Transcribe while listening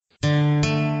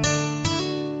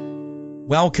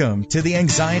Welcome to the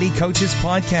Anxiety Coaches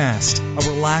Podcast, a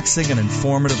relaxing and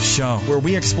informative show where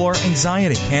we explore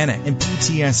anxiety, panic, and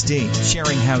PTSD,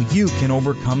 sharing how you can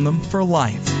overcome them for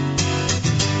life.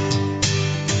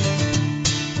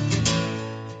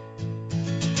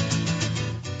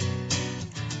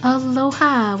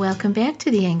 Aloha! Welcome back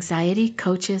to the Anxiety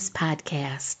Coaches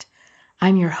Podcast.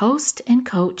 I'm your host and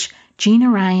coach, Gina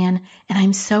Ryan, and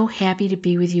I'm so happy to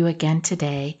be with you again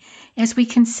today as we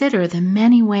consider the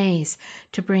many ways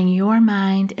to bring your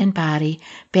mind and body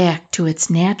back to its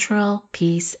natural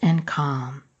peace and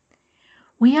calm.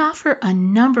 We offer a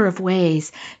number of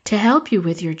ways to help you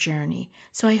with your journey,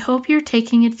 so I hope you're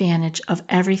taking advantage of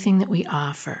everything that we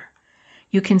offer.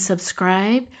 You can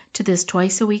subscribe to this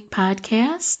twice-a-week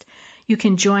podcast. You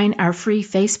can join our free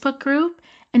Facebook group.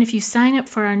 And if you sign up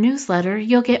for our newsletter,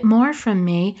 you'll get more from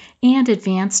me and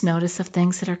advance notice of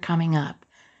things that are coming up.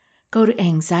 Go to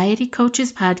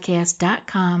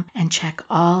anxietycoachespodcast.com and check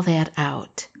all that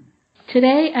out.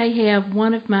 Today I have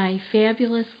one of my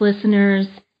fabulous listeners,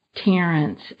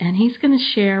 Terence, and he's going to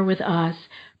share with us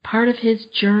part of his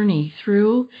journey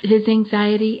through his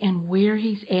anxiety and where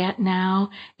he's at now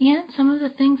and some of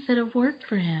the things that have worked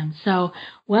for him. So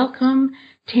welcome,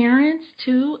 Terence,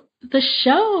 to the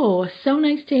show. So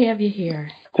nice to have you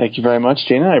here. Thank you very much,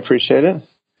 Gina. I appreciate it.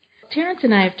 Terence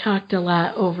and I have talked a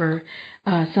lot over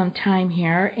some time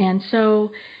here, and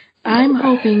so I'm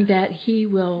hoping that he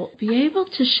will be able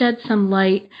to shed some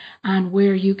light on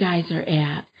where you guys are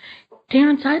at.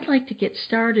 Terence, I'd like to get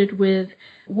started with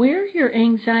where your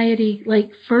anxiety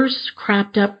first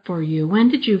cropped up for you. When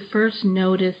did you first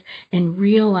notice and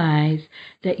realize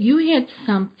that you had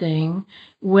something,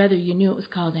 whether you knew it was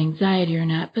called anxiety or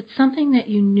not, but something that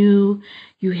you knew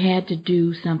you had to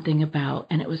do something about,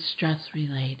 and it was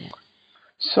stress-related?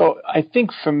 So I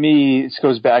think for me, this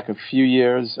goes back a few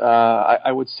years.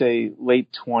 I would say late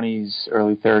 20s,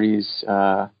 early 30s.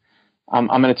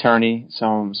 I'm an attorney, so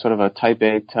I'm sort of a type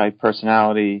A type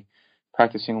personality,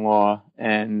 practicing law,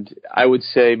 and I would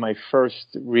say my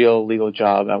first real legal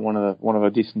job at one of a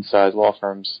decent sized law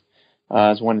firms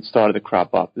is when it started to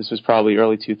crop up. This was probably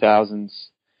early 2000s.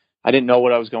 I didn't know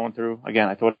what I was going through. Again,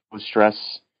 I thought it was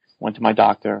stress. Went to my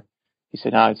doctor. He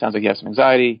said, "No, it sounds like you have some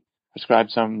anxiety."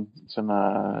 Prescribed some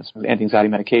anti-anxiety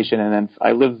medication, and then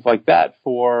I lived like that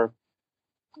for,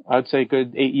 I would say, a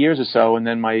good 8 years or so. And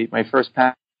then my first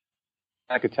panic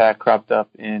attack cropped up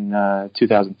in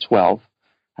 2012.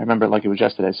 I remember it like it was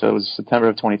yesterday. So it was September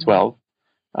of 2012.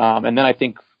 And then I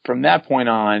think from that point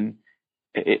on,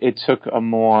 it took a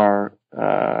more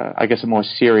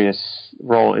serious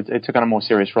role. It took on a more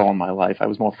serious role in my life. I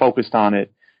was more focused on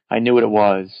it. I knew what it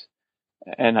was.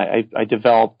 And I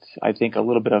developed, I think, a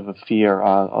little bit of a fear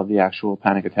of the actual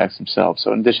panic attacks themselves.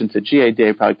 So in addition to GAD,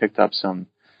 I probably picked up some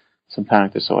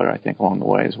panic disorder, I think, along the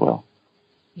way as well.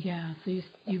 Yeah, so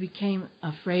you became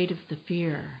afraid of the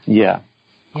fear. Yeah.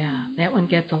 Yeah, that one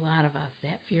gets a lot of us,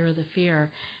 that fear of the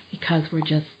fear, because we're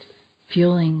just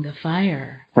fueling the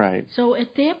fire. Right. So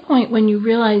at that point, when you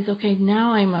realize, okay,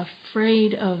 now I'm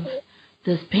afraid of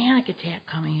this panic attack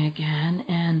coming again,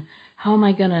 and how am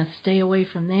I going to stay away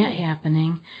from that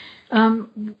happening?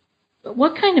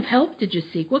 What kind of help did you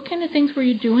seek? What kind of things were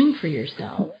you doing for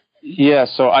yourself? Yeah,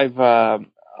 so I'm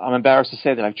embarrassed to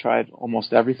say that I've tried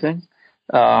almost everything.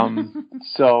 I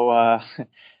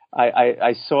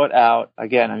sought out,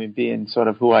 again, I mean, being sort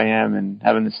of who I am and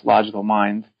having this logical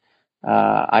mind.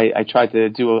 I tried to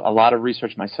do a lot of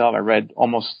research myself. I read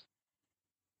almost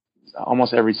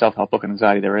every self-help book on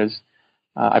anxiety there is.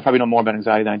 I probably know more about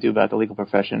anxiety than I do about the legal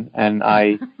profession. And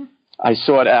I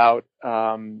sought out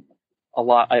a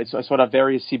lot. I sought out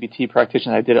various CBT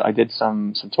practitioners. I did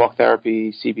some talk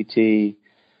therapy, CBT.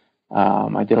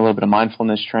 I did a little bit of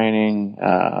mindfulness training.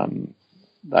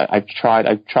 I've tried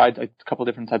a couple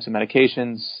different types of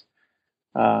medications.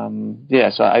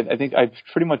 So I think I've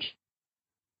pretty much,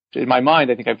 in my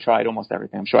mind, I think I've tried almost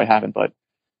everything. I'm sure I haven't, but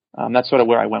that's sort of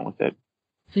where I went with it.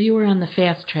 So you were on the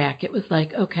fast track. It was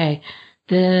like, okay,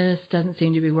 this doesn't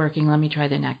seem to be working. Let me try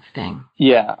the next thing.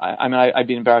 Yeah. I mean, I'd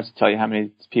be embarrassed to tell you how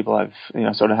many people how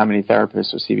many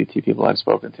therapists or CBT people I've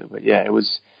spoken to. But yeah, it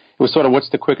was sort of, what's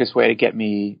the quickest way to get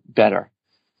me better?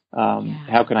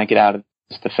 How can I get out of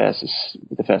this the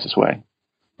fastest way?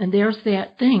 And there's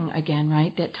that thing again,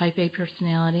 right? That type A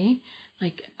personality.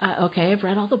 Like, okay, I've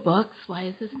read all the books. Why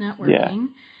is this not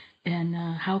working? Yeah. And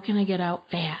how can I get out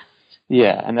fast?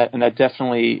 Yeah, and that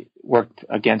definitely worked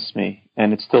against me,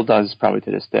 and it still does probably to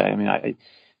this day. I mean,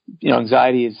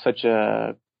 anxiety is such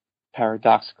a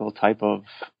paradoxical type of,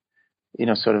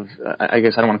 sort of, I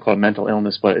guess I don't want to call it mental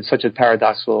illness, but it's such a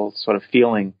paradoxical sort of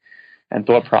feeling and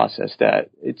thought process that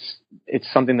it's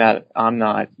something that I'm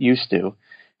not used to.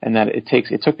 and that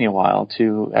it took me a while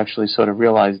to actually sort of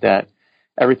realize that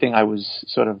everything I was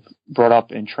sort of brought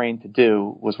up and trained to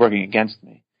do was working against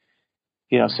me.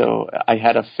 So I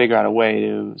had to figure out a way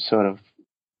to sort of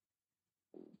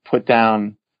put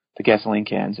down the gasoline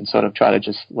cans and sort of try to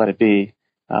just let it be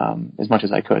as much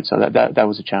as I could. So that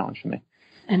was a challenge for me.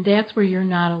 And that's where you're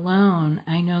not alone.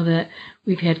 I know that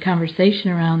we've had conversation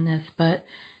around this, but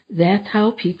that's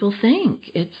how people think.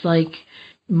 It's like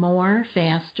more,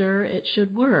 faster, it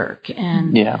should work.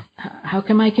 And how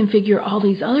come I can figure all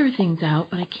these other things out,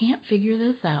 but I can't figure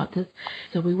this out?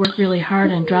 So we work really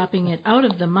hard on dropping it out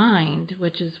of the mind,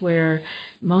 which is where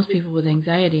most people with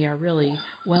anxiety are really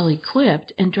well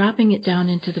equipped, and dropping it down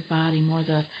into the body, more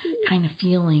the kind of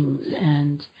feelings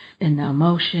and the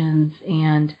emotions,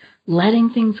 and letting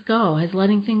things go. Has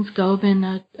letting things go been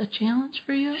a challenge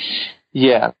for you?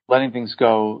 Yeah, letting things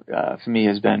go for me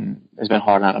has been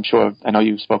hard. I know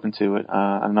you've spoken to it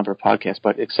on a number of podcasts,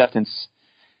 but acceptance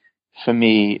for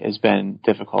me has been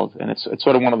difficult, and it's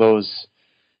sort of one of those,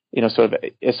 sort of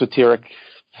esoteric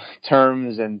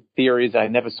terms and theories I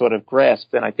never sort of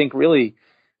grasped. And I think really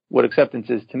what acceptance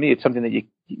is to me, it's something that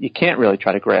you can't really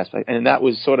try to grasp. And that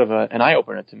was sort of an eye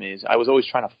opener to me. Is I was always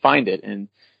trying to find it and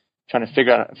trying to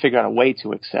figure out a way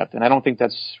to accept, and I don't think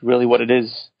that's really what it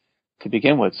is to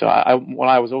begin with. So when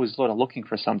I was always sort of looking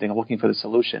for something, looking for the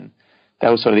solution, that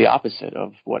was sort of the opposite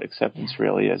of what acceptance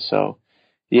really is. So,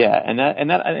 yeah, and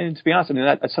to be honest, I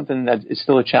mean, that's something that is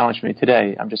still a challenge for me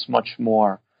today. I'm just much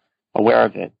more aware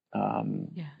of it,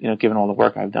 given all the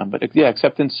work I've done. But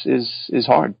acceptance is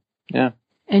hard. Yeah.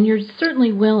 And you're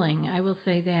certainly willing, I will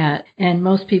say that. And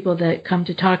most people that come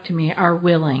to talk to me are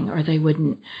willing, or they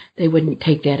wouldn't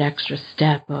take that extra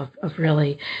step of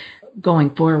really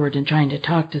going forward and trying to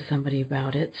talk to somebody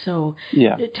about it. So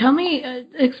tell me,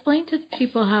 explain to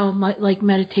people how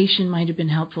meditation might have been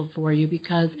helpful for you,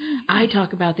 because I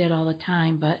talk about that all the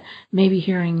time, but maybe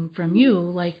hearing from you,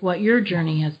 like what your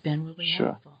journey has been, will be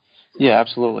helpful. Yeah,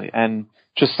 absolutely. And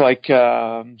just like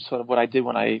sort of what I did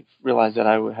when I realized that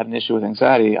I had an issue with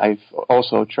anxiety, I've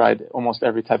also tried almost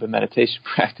every type of meditation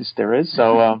practice there is.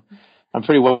 So I'm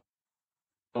pretty well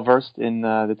versed in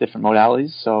the different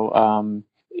modalities. So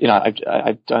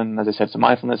I've done, as I said, some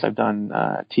mindfulness. I've done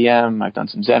TM. I've done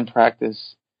some Zen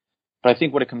practice. But I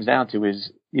think what it comes down to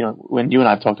is, when you and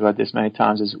I have talked about this many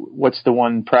times, is what's the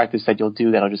one practice that you'll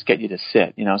do that'll just get you to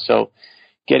sit. So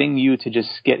getting you to just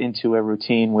get into a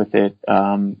routine with it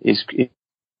is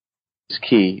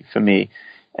key for me.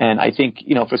 And I think,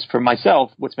 for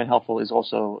myself, what's been helpful is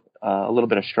also a little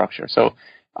bit of structure. So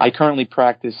I currently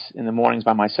practice in the mornings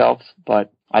by myself,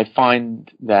 but I find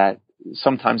that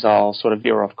sometimes I'll sort of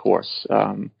veer off course.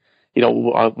 Maybe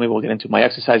we'll get into my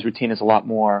exercise routine is a lot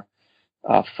more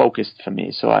focused for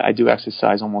me. So I do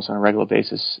exercise almost on a regular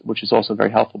basis, which is also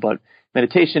very helpful. But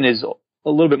meditation is a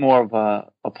little bit more of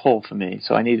a pull for me.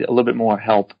 So I need a little bit more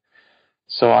help.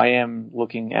 So I am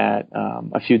looking at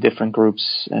a few different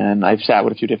groups, and I've sat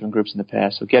with a few different groups in the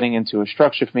past. So getting into a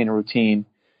structure for me and a routine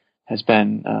has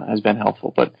been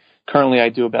helpful. But currently I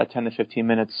do about 10 to 15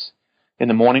 minutes in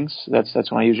the mornings. That's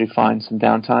when I usually find some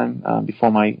downtime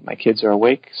before my kids are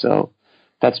awake. So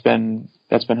that's been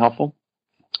helpful.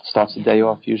 Starts the day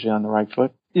off usually on the right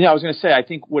foot. I was going to say, I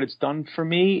think what it's done for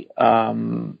me,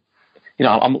 I'm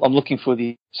looking for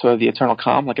the sort of the eternal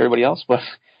calm like everybody else, but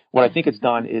what I think it's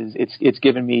done is it's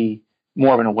given me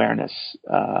more of an awareness,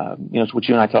 which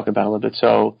you and I talked about a little bit.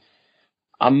 So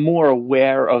I'm more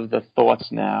aware of the thoughts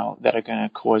now that are going to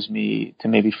cause me to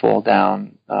maybe fall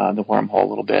down the wormhole a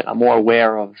little bit. I'm more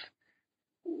aware of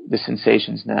the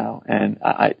sensations now, and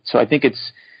so I think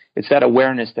it's that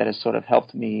awareness that has sort of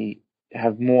helped me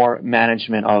have more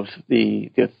management of the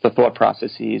thought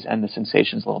processes and the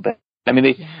sensations a little bit. I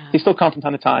mean, they still come from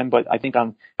time to time, but I think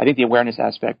the awareness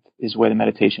aspect is where the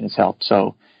meditation has helped.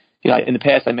 So, in the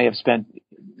past I may have spent,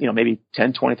 maybe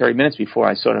 10, 20, 30 minutes before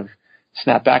I sort of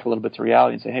snap back a little bit to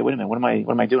reality and say, hey, wait a minute, what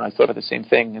am I doing? I thought of the same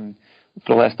thing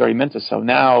for the last 30 minutes or so.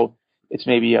 Now it's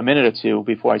maybe a minute or two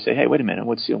before I say, hey, wait a minute,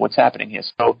 what's happening here?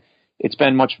 So it's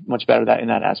been much, much better in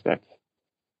that aspect.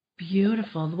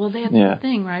 Beautiful. Well, that's the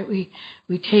thing, right? We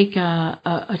take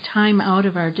a time out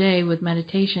of our day with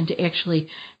meditation to actually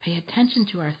pay attention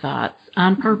to our thoughts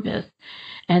on purpose.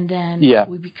 And then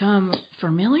we become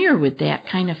familiar with that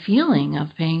kind of feeling of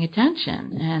paying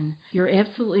attention. And you're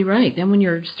absolutely right. Then when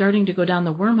you're starting to go down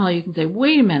the wormhole, you can say,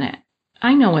 wait a minute,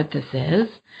 I know what this is.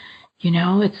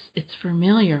 It's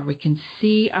familiar. We can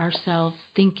see ourselves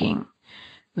thinking,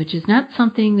 which is not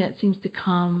something that seems to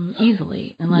come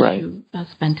easily unless you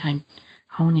spend time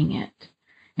honing it.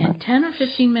 And 10 or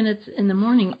 15 minutes in the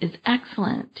morning is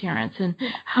excellent, Terence. And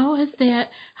how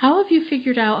have you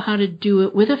figured out how to do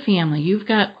it with a family? You've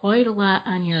got quite a lot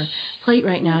on your plate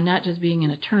right now, not just being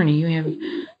an attorney. You have,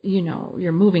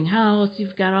 you're moving house.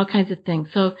 You've got all kinds of things.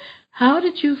 So how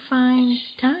did you find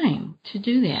time to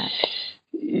do that?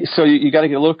 So you got to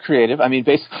get a little creative. I mean,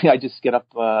 basically, I just get up.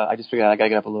 I just figured out I got to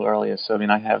get up a little earlier. So I mean,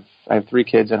 I have 3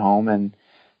 kids at home, and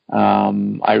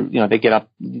they get up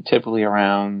typically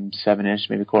around 7-ish,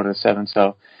 maybe 6:45.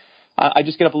 So I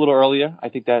just get up a little earlier. I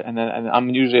think that, and I'm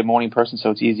usually a morning person,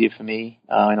 so it's easier for me.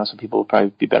 I know some people would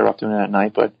probably be better off doing it at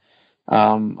night, but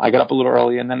I get up a little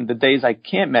early. And then the days I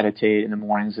can't meditate in the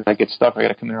mornings, if I get stuck, I got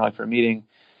to come in early for a meeting.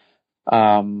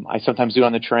 I sometimes do it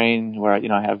on the train where,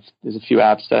 there's a few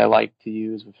apps that I like to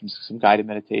use with some guided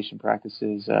meditation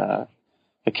practices.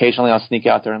 Occasionally I'll sneak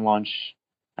out during lunch.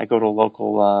 I go to a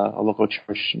local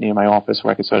church near my office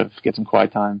where I can sort of get some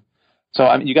quiet time. So,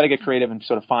 I mean, you got to get creative and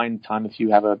sort of find time if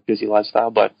you have a busy lifestyle,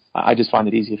 but I just find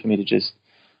it easier for me to just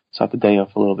start the day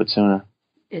off a little bit sooner.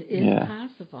 It is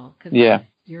possible. Cause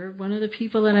you're one of the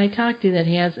people that I talk to that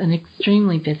has an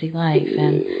extremely busy life,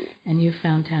 and you've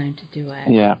found time to do it.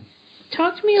 Yeah.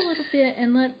 Talk to me a little bit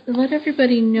and let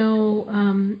everybody know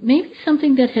maybe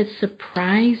something that has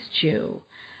surprised you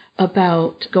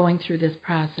about going through this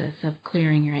process of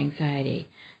clearing your anxiety.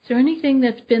 Is there anything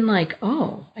that's been like,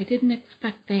 oh, I didn't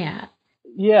expect that?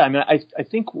 Yeah, I mean, I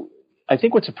think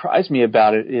what surprised me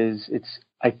about it is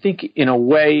I think in a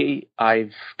way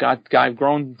I've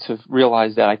grown to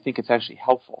realize that I think it's actually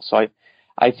helpful. So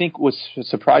I think what's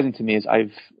surprising to me is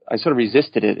I sort of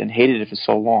resisted it and hated it for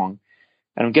so long.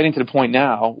 And I'm getting to the point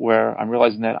now where I'm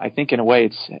realizing that I think in a way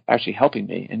it's actually helping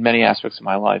me in many aspects of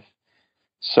my life.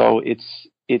 So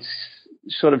it's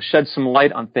sort of shed some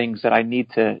light on things that I need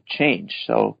to change.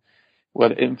 So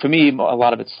for me, a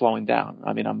lot of it's slowing down.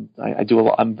 I mean,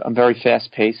 I'm very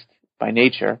fast paced by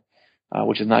nature,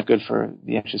 which is not good for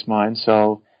the anxious mind.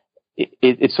 So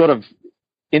it sort of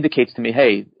indicates to me,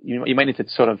 hey, you might need to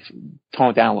sort of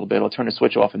tone it down a little bit or turn the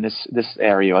switch off in this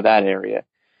area or that area.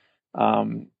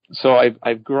 So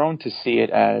I've grown to see it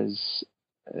as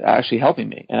actually helping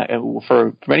me. And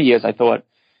for many years, I thought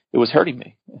it was hurting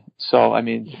me. So, I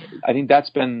mean, I think that's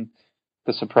been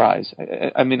the surprise.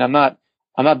 I mean, I'm not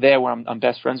there where I'm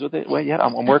best friends with it yet.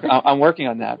 I'm working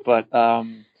on that, but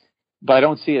I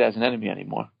don't see it as an enemy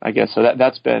anymore, I guess. So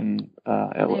that's been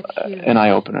an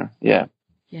eye opener. Yeah.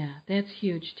 Yeah, that's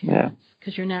huge too. Yeah.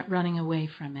 Because you're not running away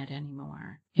from it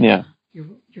anymore. Yeah.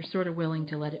 You're sort of willing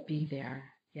to let it be there.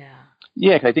 Yeah.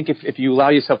 Yeah, 'cause I think if you allow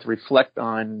yourself to reflect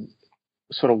on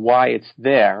sort of why it's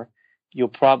there, you'll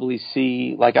probably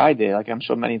see, like I did, like I'm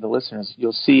sure many of the listeners,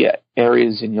 you'll see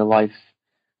areas in your life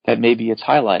that maybe it's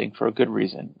highlighting for a good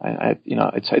reason.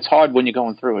 It's hard when you're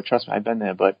going through it. Trust me, I've been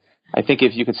there. But I think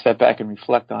if you could step back and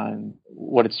reflect on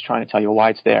what it's trying to tell you,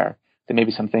 why it's there, then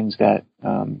maybe some things that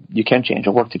you can change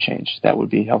or work to change, that would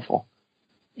be helpful.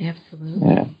 Absolutely.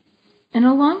 Yeah. And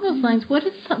along those lines, what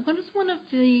is one of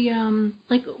the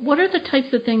what are the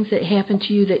types of things that happen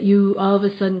to you that you all of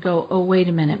a sudden go, oh, wait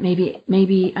a minute,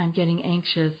 maybe I'm getting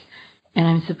anxious and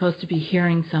I'm supposed to be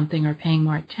hearing something or paying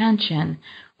more attention.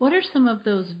 What are some of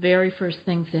those very first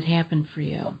things that happen for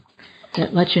you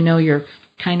that let you know you're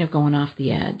kind of going off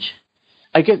the edge?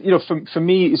 I guess, for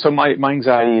me, so my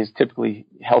anxiety is typically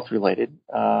health related.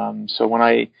 So when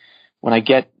I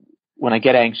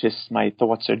get anxious, my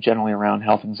thoughts are generally around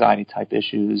health anxiety type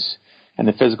issues, and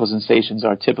the physical sensations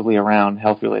are typically around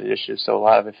health related issues. So a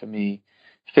lot of it for me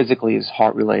physically is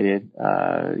heart related,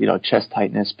 chest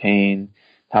tightness, pain,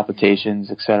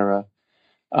 palpitations, etc.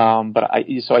 But I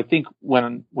think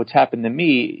what's happened to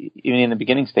me, even in the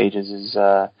beginning stages, is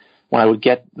when I would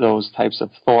get those types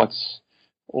of thoughts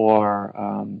or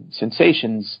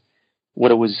sensations,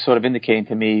 what it was sort of indicating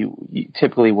to me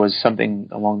typically was something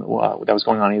along that was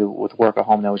going on either with work or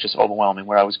home that was just overwhelming,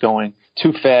 where I was going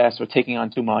too fast or taking on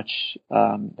too much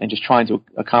and just trying to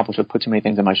accomplish or put too many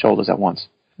things on my shoulders at once.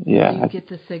 Yeah, you get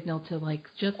the signal to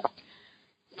just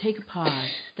take a pause,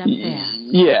 step back.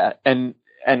 Yeah, and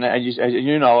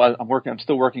I'm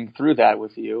still working through that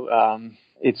with you.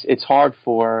 It's hard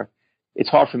for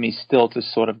me still to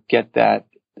sort of get that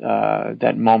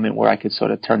moment where I could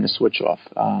sort of turn the switch off.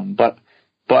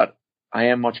 But I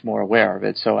am much more aware of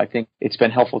it. So I think it's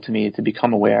been helpful to me to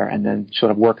become aware and then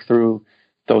sort of work through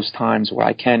those times where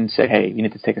I can say, hey, you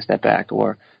need to take a step back,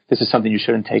 or this is something you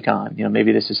shouldn't take on.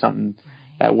 Maybe this is something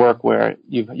at work where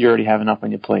you already have enough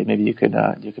on your plate. Maybe you could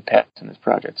pass in this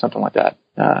project, something like that.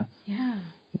 Yeah,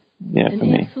 and for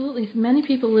me. Absolutely. Many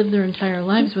people live their entire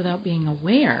lives without being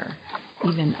aware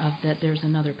even of that there's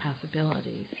another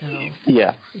possibility. So,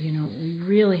 yeah, we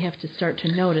really have to start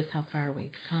to notice how far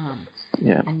we've come.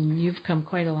 Yeah. And you've come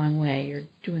quite a long way. You're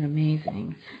doing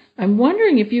amazing. I'm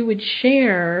wondering if you would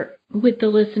share with the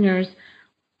listeners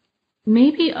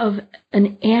maybe of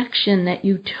an action that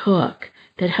you took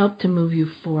that helped to move you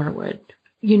forward.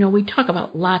 We talk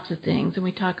about lots of things, and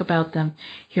we talk about them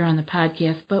here on the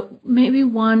podcast, but maybe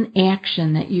one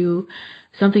action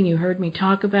something you heard me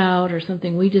talk about or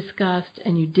something we discussed,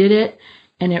 and you did it,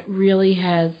 and it really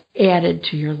has added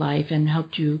to your life and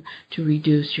helped you to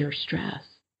reduce your stress.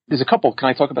 There's a couple. Can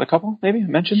I talk about a couple, maybe,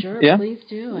 mentioned? Sure, yeah? Please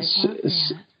do.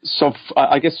 So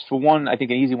I guess for one, I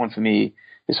think an easy one for me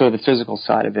is sort of the physical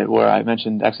side of it, where I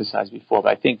mentioned exercise before,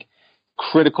 but I think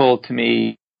critical to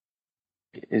me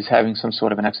is having some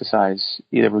sort of an exercise,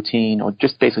 either routine or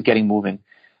just basically getting moving.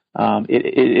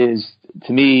 It is,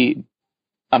 to me,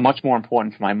 much more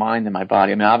important for my mind than my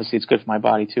body. I mean, obviously it's good for my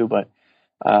body too, but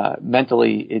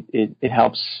mentally it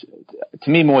helps to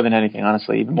me more than anything,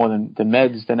 honestly, even more than the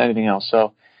meds, than anything else.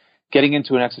 So getting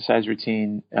into an exercise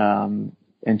routine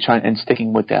and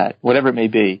sticking with that, whatever it may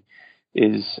be,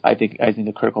 is I think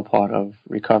a critical part of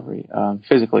recovery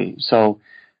physically. So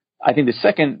I think the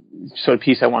second sort of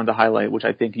piece I wanted to highlight, which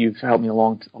I think you've helped me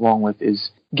along with, is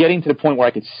getting to the point where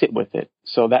I could sit with it.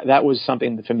 So that was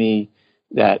something that for me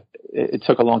that it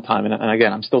took a long time. And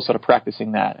again, I'm still sort of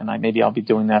practicing that, and maybe I'll be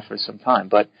doing that for some time.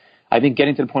 But I think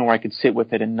getting to the point where I could sit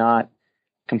with it and not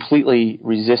completely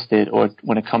resist it, or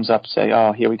when it comes up, say,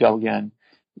 oh, here we go again,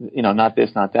 not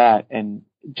this, not that. And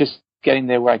just getting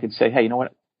there where I could say, hey, you know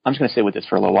what? I'm just going to sit with this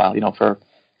for a little while, for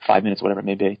 5 minutes, whatever it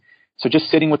may be. So just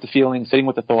sitting with the feelings, sitting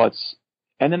with the thoughts,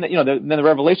 and then then the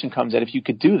revelation comes that if you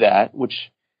could do that,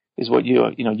 which is what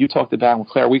you talked about, and what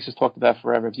Claire Weeks has talked about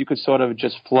forever, if you could sort of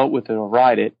just float with it or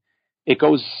ride it, it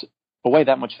goes away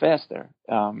that much faster.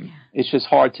 It's just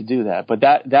hard to do that, but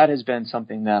that has been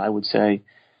something that I would say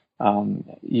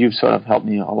you've sort of helped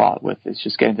me a lot with. It's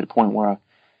just getting to the point where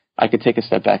I could take a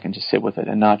step back and just sit with it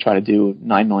and not try to do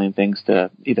 9 million things to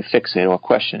either fix it or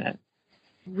question it.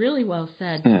 Really well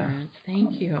said, Terence.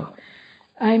 Thank you.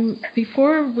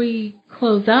 Before we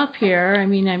close up here,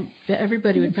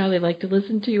 everybody would probably like to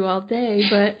listen to you all day,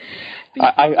 but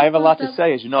I have a lot to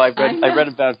say. As you know, I read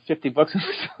about 50 books.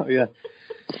 So, yeah.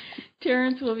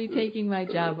 Terence will be taking my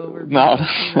job over. No,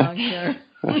 long here.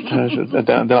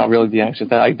 Don't really be anxious.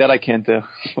 That I can't do.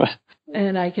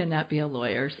 And I cannot be a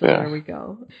lawyer, so there we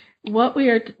go. What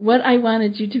I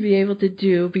wanted you to be able to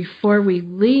do before we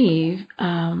leave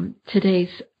today's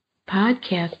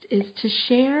podcast is to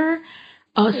share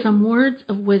some words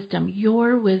of wisdom,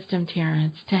 your wisdom,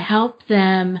 Terence, to help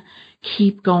them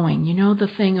keep going. The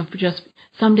thing of just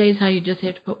some days how you just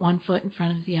have to put one foot in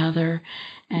front of the other.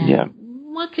 And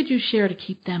what could you share to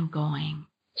keep them going?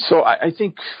 So I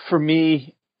think for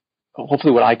me,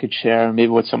 hopefully what I could share, and maybe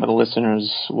what some of the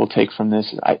listeners will take from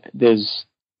this, there's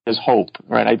hope,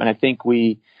 right? I think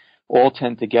we all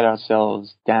tend to get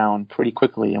ourselves down pretty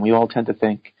quickly, and we all tend to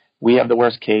think we have the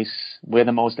worst case, we're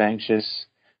the most anxious,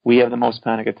 we have the most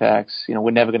panic attacks, we're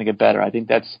never going to get better. I think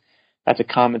that's a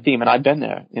common theme, and I've been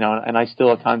there, and I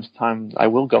still at times I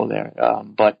will go there.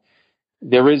 But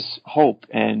there is hope,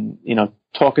 and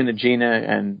talking to Gina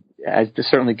and has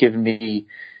certainly given me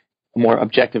a more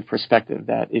objective perspective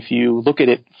that if you look at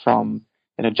it from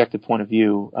an objective point of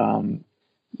view,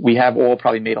 we have all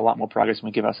probably made a lot more progress than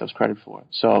we give ourselves credit for.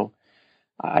 So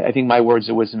I think my words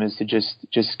of wisdom is to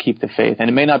just keep the faith. And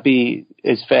it may not be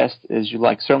as fast as you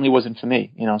like. Certainly wasn't for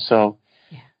me, so,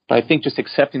 but I think just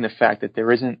accepting the fact that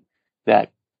there isn't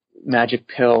that magic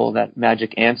pill, that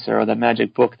magic answer, or that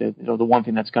magic book that, the one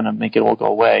thing that's going to make it all go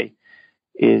away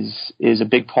is a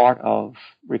big part of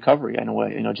recovery in a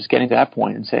way, just getting to that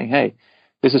point and saying, hey,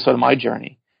 this is sort of my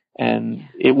journey and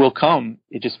it will come.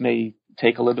 It just may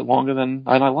take a little bit longer than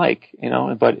I like,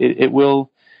 but it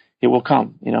will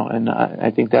come, and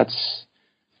I think that's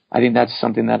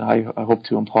something that I hope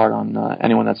to impart on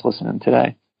anyone that's listening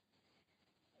today.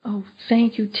 Oh,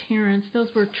 thank you, Terence.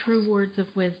 Those were true words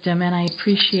of wisdom, and I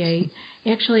appreciate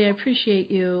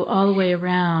you all the way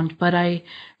around, but I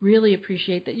really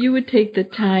appreciate that you would take the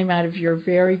time out of your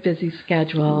very busy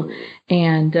schedule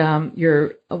and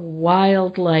your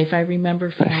wild life. I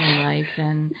remember family life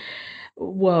and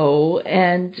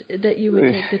that you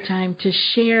would take the time to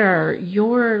share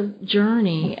your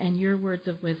journey and your words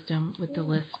of wisdom with the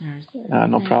listeners.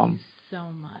 No problem.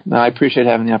 So much. No, I appreciate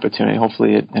having the opportunity.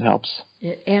 Hopefully it helps.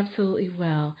 It absolutely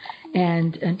will.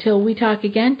 And until we talk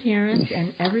again, Terence,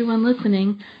 and everyone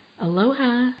listening,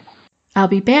 aloha. I'll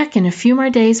be back in a few more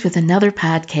days with another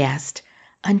podcast.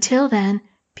 Until then,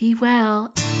 be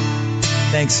well.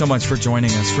 Thanks so much for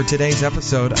joining us for today's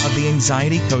episode of the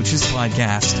Anxiety Coaches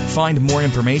Podcast. Find more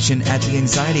information at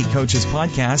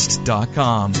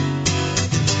theanxietycoachespodcast.com.